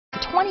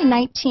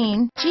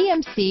2019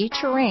 GMC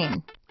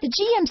Terrain. The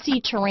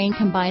GMC Terrain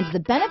combines the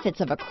benefits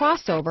of a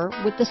crossover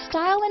with the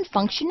style and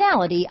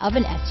functionality of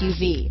an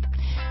SUV.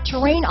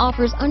 Terrain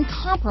offers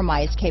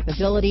uncompromised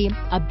capability,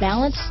 a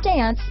balanced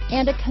stance,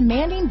 and a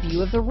commanding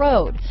view of the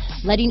road,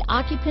 letting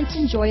occupants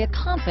enjoy a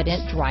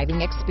confident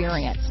driving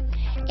experience.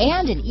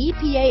 And an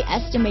EPA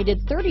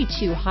estimated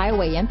 32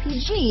 highway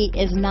MPG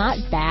is not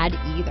bad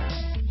either.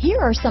 Here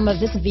are some of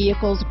this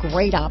vehicle's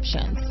great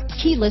options: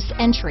 keyless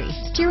entry,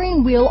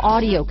 steering wheel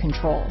audio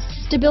controls,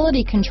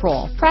 stability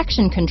control,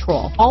 traction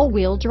control,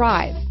 all-wheel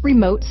drive,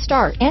 remote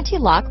start,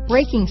 anti-lock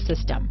braking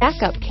system,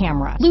 backup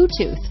camera,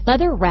 Bluetooth,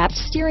 leather-wrapped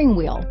steering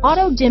wheel,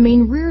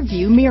 auto-dimming rear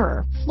view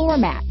mirror, floor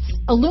mats,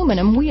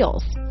 aluminum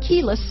wheels,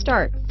 keyless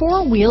start,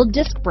 four-wheel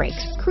disc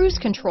brakes, cruise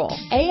control,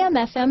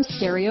 AM/FM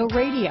stereo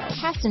radio,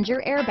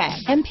 passenger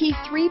airbag,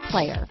 MP3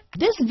 player.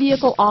 This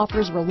vehicle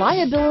offers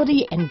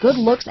reliability and good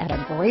looks at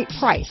a great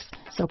price.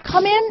 So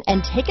come in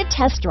and take a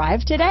test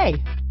drive today.